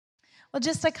Well,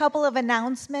 just a couple of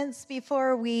announcements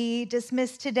before we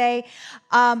dismiss today.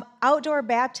 Outdoor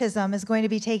baptism is going to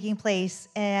be taking place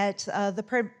at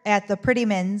the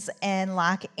Prettymans in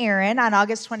Loch Erin on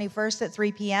August 21st at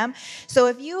 3 p.m. So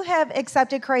if you have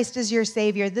accepted Christ as your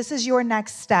Savior, this is your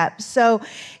next step. So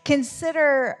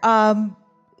consider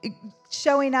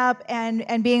showing up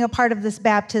and being a part of this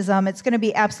baptism. It's going to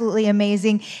be absolutely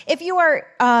amazing. If you are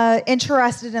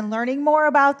interested in learning more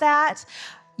about that,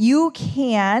 you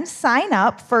can sign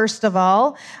up, first of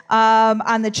all,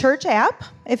 on the church app,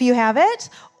 if you have it,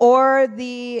 or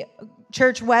the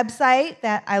church website,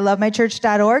 that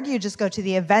ilovemychurch.org. You just go to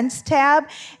the events tab,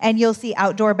 and you'll see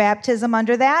outdoor baptism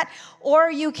under that.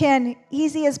 Or you can,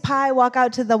 easy as pie, walk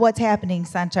out to the What's Happening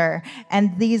Center,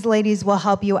 and these ladies will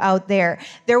help you out there.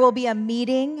 There will be a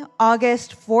meeting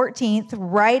August 14th,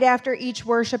 right after each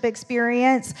worship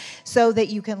experience, so that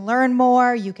you can learn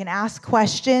more, you can ask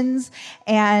questions,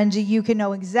 and you can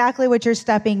know exactly what you're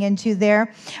stepping into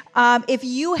there. If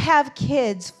you have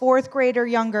kids, 4th grade or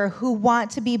younger, who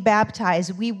want to be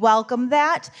baptized, we welcome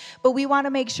that, but we want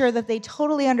to make sure that they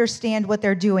totally understand what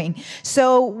they're doing.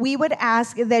 So we would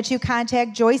ask that you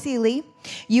contact Joyce Ely.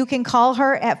 You can call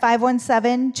her at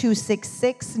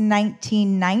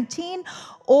 517-266-1919,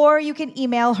 or you can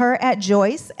email her at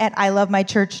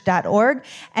joyce@ilovemychurch.org,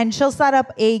 and she'll set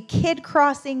up a kid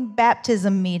crossing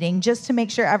baptism meeting just to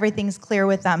make sure everything's clear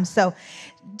with them. So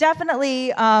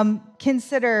definitely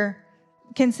consider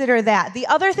that. The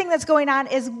other thing that's going on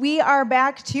is we are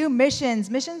back to missions.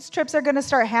 Missions trips are going to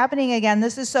start happening again.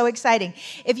 This is so exciting.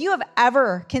 If you have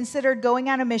ever considered going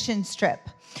on a missions trip,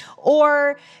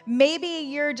 or maybe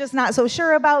you're just not so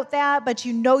sure about that, but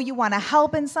you know you want to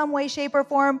help in some way, shape, or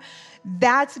form,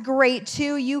 that's great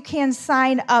too. You can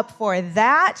sign up for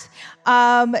that.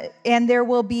 And there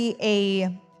will be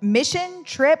a mission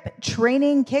trip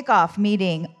training kickoff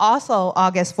meeting, also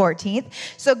August 14th.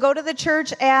 So go to the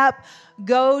church app,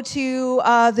 go to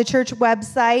the church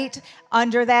website.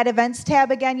 Under that events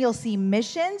tab, again, you'll see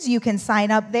missions. You can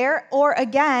sign up there. Or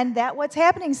again, that What's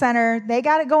Happening Center, they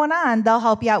got it going on. They'll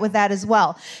help you out with that as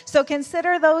well. So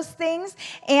consider those things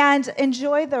and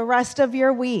enjoy the rest of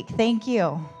your week. Thank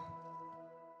you.